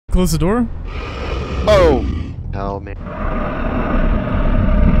close the door? Oh! Hell, man.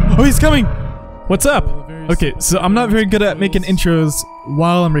 Oh, he's coming! What's up? Okay, so I'm not very good at making intros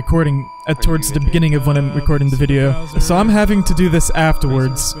while I'm recording towards the beginning of when I'm recording the video. So I'm having to do this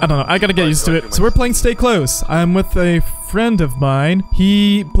afterwards. I don't know, I gotta get used to it. So we're playing Stay Close. I'm with a friend of mine.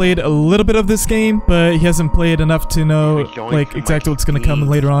 He played a little bit of this game, but he hasn't played enough to know like exactly what's gonna come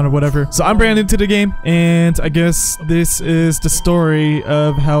later on or whatever. So I'm brand new to the game, and I guess this is the story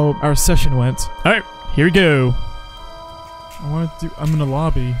of how our session went. Alright, here we go. I'm in a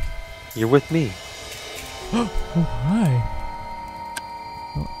lobby. You're with me. Oh, hi.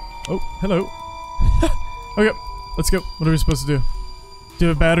 Oh, hello. Okay, let's go. What are we supposed to do? Do you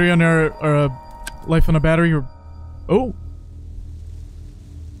have a battery on our life on a battery or... Oh!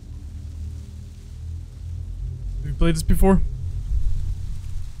 Have you played this before?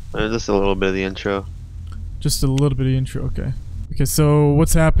 Just a little bit of the intro. Just a little bit of the intro, okay. Okay, so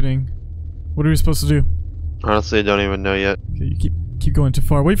what's happening? What are we supposed to do? Honestly, I don't even know yet. Okay, you keep going too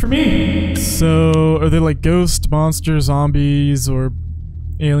far. Wait for me! So, are they like ghosts, monsters, zombies, or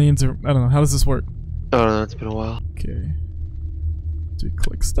aliens, or... I don't know. How does this work? I don't know, it's been a while. Okay. Do we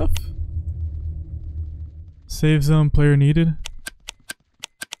click stuff? Save zone, player needed.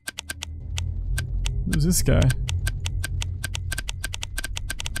 Who's this guy?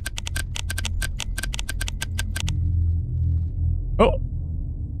 Oh!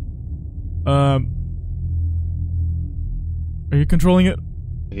 Are you controlling it?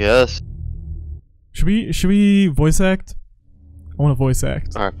 Yes. Should we voice act? I want to voice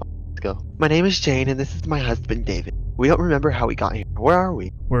act. Alright, let's go. My name is Jane, and this is my husband, David. We don't remember how we got here. Where are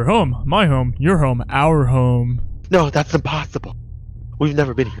we? We're home. My home. Your home. Our home. No, that's impossible. We've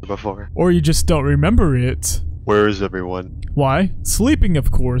never been here before. Or you just don't remember it. Where is everyone? Why? Sleeping,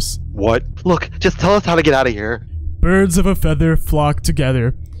 of course. What? Look, just tell us how to get out of here. Birds of a feather flock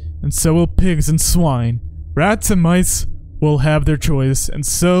together, and so will pigs and swine. Rats and mice will have their choice, and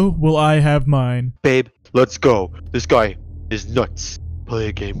so will I have mine. Babe, let's go. This guy is nuts. Play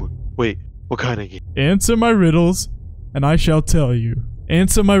a game. Wait, what kind of game? Answer my riddles, and I shall tell you.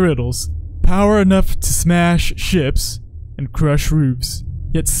 Answer my riddles. Power enough to smash ships and crush roofs,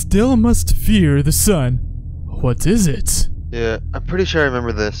 yet still must fear the sun. What is it? Yeah, I'm pretty sure I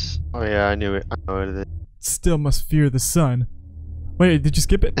remember this. Oh yeah, I knew it. I know what it is. Still must fear the sun. Wait, did you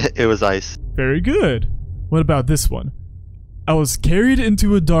skip it? It was ice. Very good. What about this one? I was carried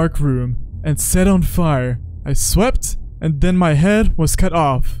into a dark room and set on fire. I swept, and then my head was cut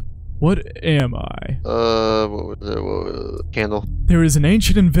off. What am I? What was it? Candle. There is an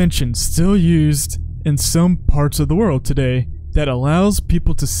ancient invention still used in some parts of the world today that allows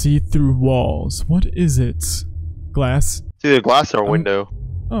people to see through walls. What is it? Glass? It's either glass or a window.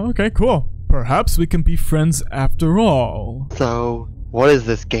 Oh, okay, cool. Perhaps we can be friends after all. So, what is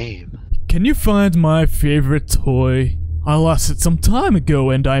this game? Can you find my favorite toy? I lost it some time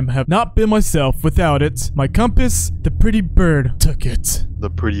ago and I have not been myself without it. My compass, the pretty bird, took it. The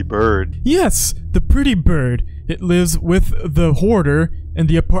pretty bird? Yes, the pretty bird. It lives with the hoarder in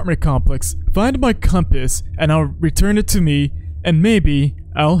the apartment complex. Find my compass and I'll return it to me, and maybe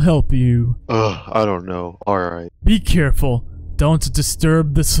I'll help you. Ugh, I don't know. Alright. Be careful. Don't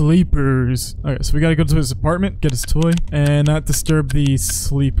disturb the sleepers. Okay, so we gotta go to his apartment, get his toy, and not disturb the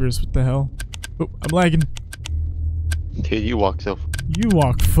sleepers. What the hell? Oh, I'm lagging. Dude, you walk so... You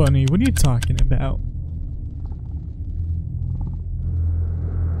walk funny. What are you talking about?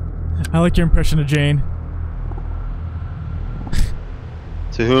 I like your impression of Jane.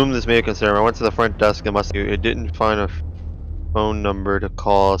 To whom this may concern, I went to the front desk and it didn't find a phone number to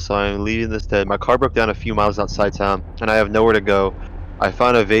call, so I'm leaving this dead. My car broke down a few miles outside town, and I have nowhere to go. I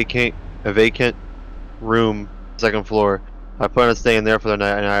found a vacant room, second floor. I plan on staying there for the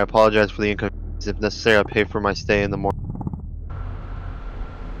night, and I apologize for the inconvenience. If necessary, I'll pay for my stay in the morning.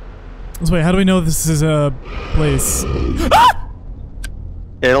 So wait, how do we know this is a place?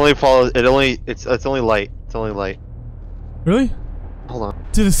 It only follows. It's only light. It's only light. Really? Hold on.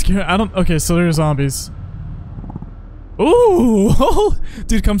 Dude, it's scary. I don't. Okay, so there's zombies. Ooh!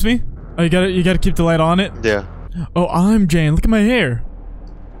 Dude, come to me. Oh, you gotta keep the light on it? Yeah. Oh, I'm Jane. Look at my hair.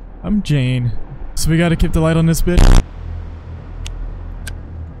 I'm Jane. So we gotta keep the light on this bitch?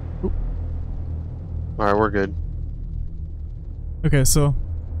 Alright, we're good. Okay, so...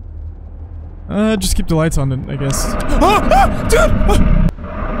 just keep the lights on then, I guess. Dude!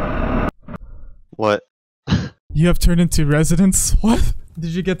 What? You have turned into residents? What?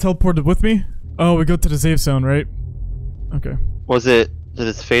 Did you get teleported with me? Oh, we go to the safe zone, right? Okay. Was it... Did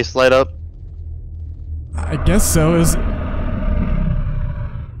his face light up? I guess so. Is...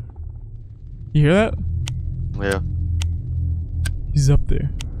 You hear that? Yeah. He's up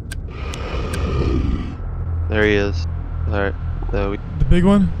there. There he is. Alright. So The big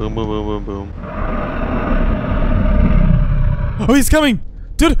one? boom, boom, boom, boom, boom. Oh, he's coming!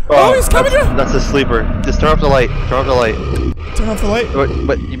 Dude! Oh, he's coming! That's a sleeper. Just turn off the light. Turn off the light. Turn off the light?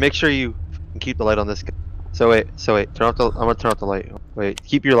 But you make sure you keep the light on this guy. So wait. Turn off the. I'm gonna turn off the light. Wait.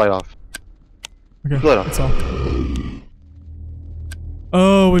 Keep your light off. Okay. Keep the light off. That's all.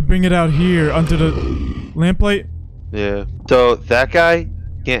 Oh, we bring it out here under the lamplight? Yeah. So that guy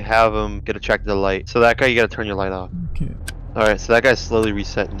can't have him get attracted to the light. So that guy you gotta turn your light off. Okay. Alright, so that guy's slowly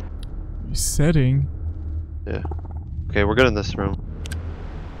resetting. Resetting? Yeah. Okay, we're good in this room.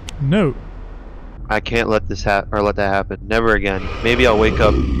 No. I can't let this let that happen. Never again. Maybe I'll wake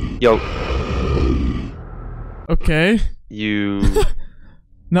up. Yo. Okay. You.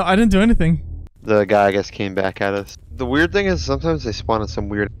 No, I didn't do anything. The guy, I guess, came back at us. The weird thing is sometimes they spawn in some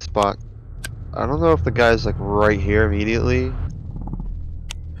weird spot. I don't know if the guy's like right here immediately.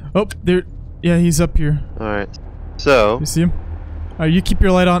 Oh, there. Yeah, he's up here. Alright. So. You see him? Alright, you keep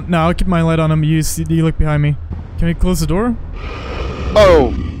your light on. No, I'll keep my light on him. You look behind me. Can we close the door?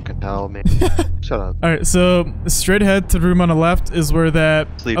 Oh! Hell, man. Shut up. Alright, so straight ahead to the room on the left is where that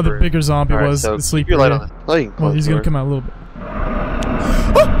Sleeper. other bigger zombie was. So The sleeper. keep your light yeah. on. Oh, you can close Well, he's the gonna door. come out a little bit.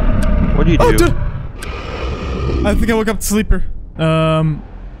 What do you do? Oh, dude! I think I woke up the sleeper.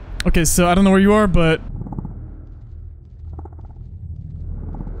 Okay, so I don't know where you are, but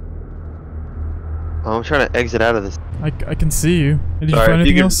I'm trying to exit out of this. I can see you. Did you Alright, find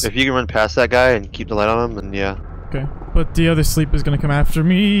anything else? if you can run past that guy and keep the light on him, then yeah. Okay, but the other sleeper's gonna come after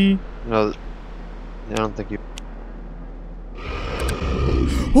me. No, I don't think you.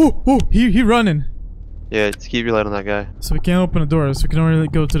 Oh, he running. Yeah, just keep your light on that guy. So we can't open the doors. We can only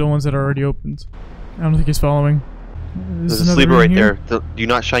go to the ones that are already opened. I don't think he's following. There's a another sleeper room right here. there. Do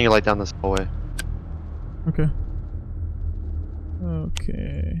not shine your light down this hallway. Okay.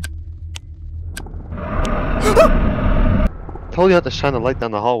 Okay. Told you not to shine the light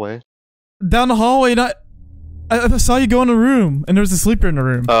down the hallway. Down the hallway, not. I saw you go in a room, and there was a sleeper in the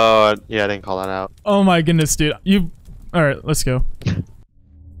room. Oh, yeah, I didn't call that out. Oh my goodness, dude. Alright, let's go.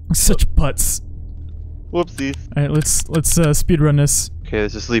 Such butts. Whoopsies. Alright, let's speedrun this. Okay,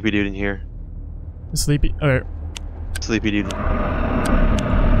 there's a sleepy dude in here. Sleepy. Alright. Sleepy dude.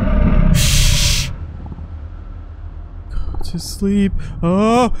 Shh. Go to sleep.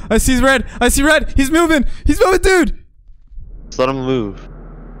 Oh, I see red. I see red. He's moving. He's moving, dude. Just let him move.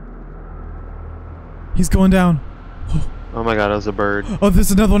 He's going down. Oh my god, that was a bird. Oh,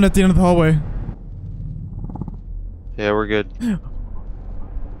 there's another one at the end of the hallway. Yeah, we're good.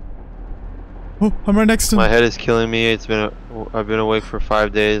 Oh, I'm right next to him. My head is killing me. I've been awake for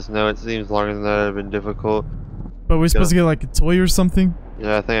 5 days. No, it seems longer than that. It's been difficult. But we're supposed to get like a toy or something.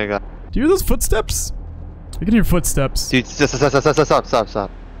 Yeah, I think I got. Do you hear those footsteps? I can hear footsteps. Dude,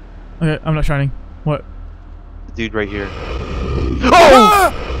 stop. Okay, I'm not shining. What? The dude right here.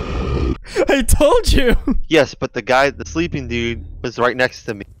 Oh! I told you! Yes, but the sleeping dude was right next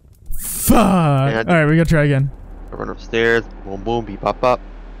to me. Fuck! And Alright, we gotta try again. I run upstairs. Boom, boom, beep, pop, pop.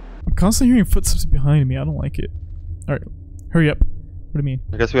 I'm constantly hearing footsteps behind me. I don't like it. Alright, hurry up. What do you mean?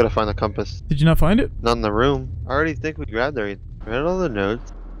 I guess we gotta find the compass. Did you not find it? Not in the room. I already think we grabbed everything. Read all the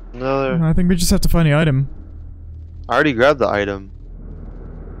notes. No, I think we just have to find the item. I already grabbed the item.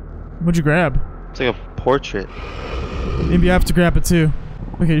 What'd you grab? It's like a portrait. Maybe I have to grab it too.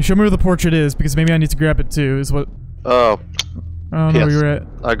 Okay, show me where the portrait is, because maybe I need to grab it too, is what... Oh. I don't know where you're at.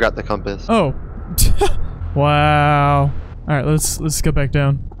 I got the compass. Oh. Wow. Alright, let's go back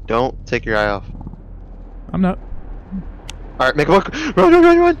down. Don't take your eye off. I'm not. Alright, make a look.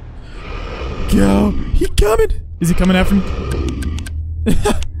 Run. Go! He coming! Is he coming after me?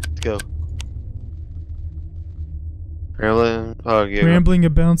 Let's go. Rambling. Oh, yeah. Rambling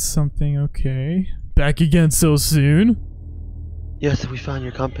about something, okay. Back again so soon? Yes, we found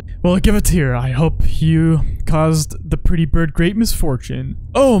your compass. Well, give it here. I hope you caused the pretty bird great misfortune.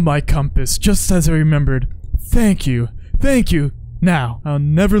 Oh, my compass, just as I remembered. Thank you. Thank you. Now, I'll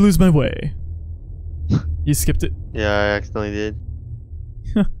never lose my way. You skipped it. Yeah, I accidentally did.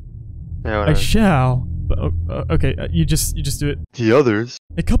 I Yeah, shall. But, okay, you just do it. the others.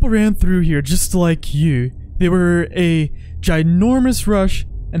 A couple ran through here just like you. They were a ginormous rush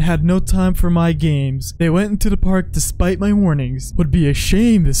and had no time for my games. They went into the park despite my warnings. Would be a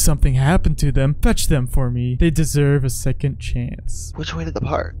shame if something happened to them. Fetch them for me. They deserve a second chance. Which way to the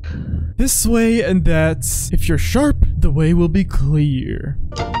park? This way and that. If you're sharp, the way will be clear.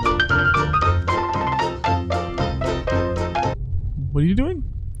 What are you doing?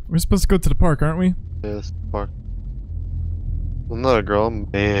 We're supposed to go to the park, aren't we? Yes, park. Another girl,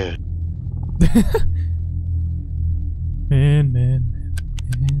 man. Man.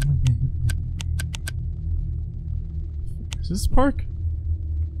 this park?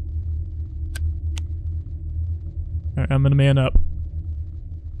 Alright, I'm gonna man up.